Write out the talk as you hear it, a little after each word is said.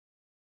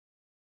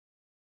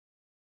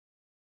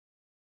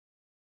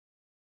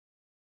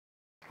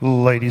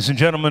Ladies and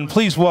gentlemen,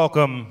 please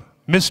welcome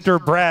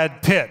Mr.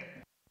 Brad Pitt.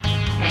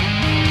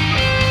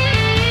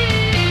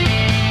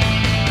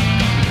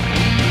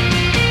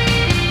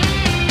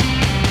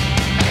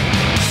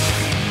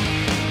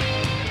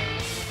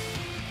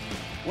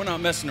 We're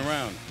not messing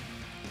around.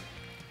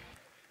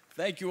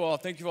 Thank you all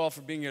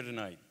for being here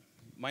tonight.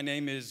 My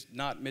name is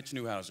not Mitch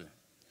Newhouser.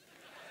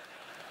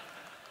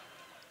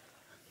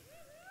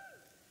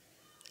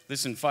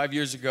 Listen, 5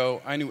 years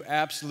ago, I knew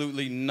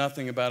absolutely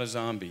nothing about a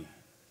zombie.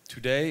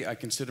 Today, I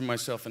consider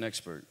myself an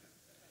expert.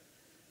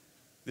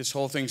 This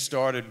whole thing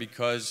started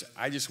because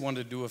I just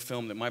wanted to do a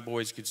film that my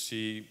boys could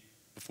see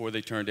before they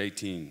turned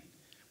 18,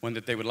 one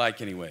that they would like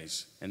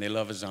anyways, and they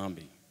love a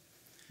zombie.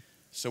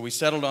 So we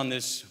settled on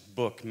this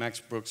book, Max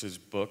Brooks's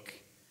book,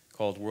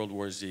 called World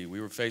War Z.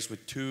 We were faced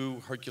with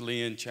two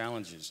Herculean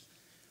challenges.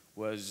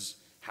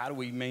 How do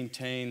we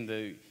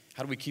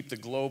keep the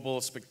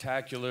global,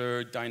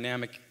 spectacular,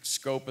 dynamic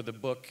scope of the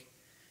book,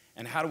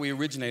 and how do we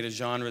originate a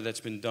genre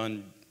that's been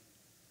done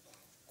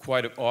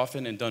quite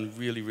often and done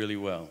really, really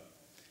well?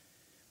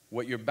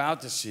 What you're about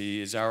to see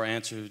is our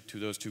answer to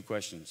those two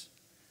questions.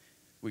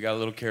 We got a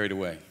little carried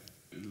away.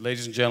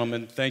 Ladies and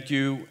gentlemen, thank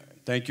you.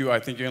 Thank you.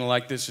 I think you're going to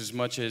like this as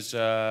much as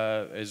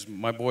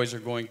my boys are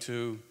going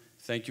to.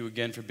 Thank you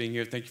again for being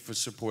here. Thank you for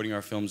supporting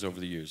our films over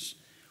the years.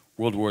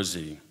 World War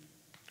Z.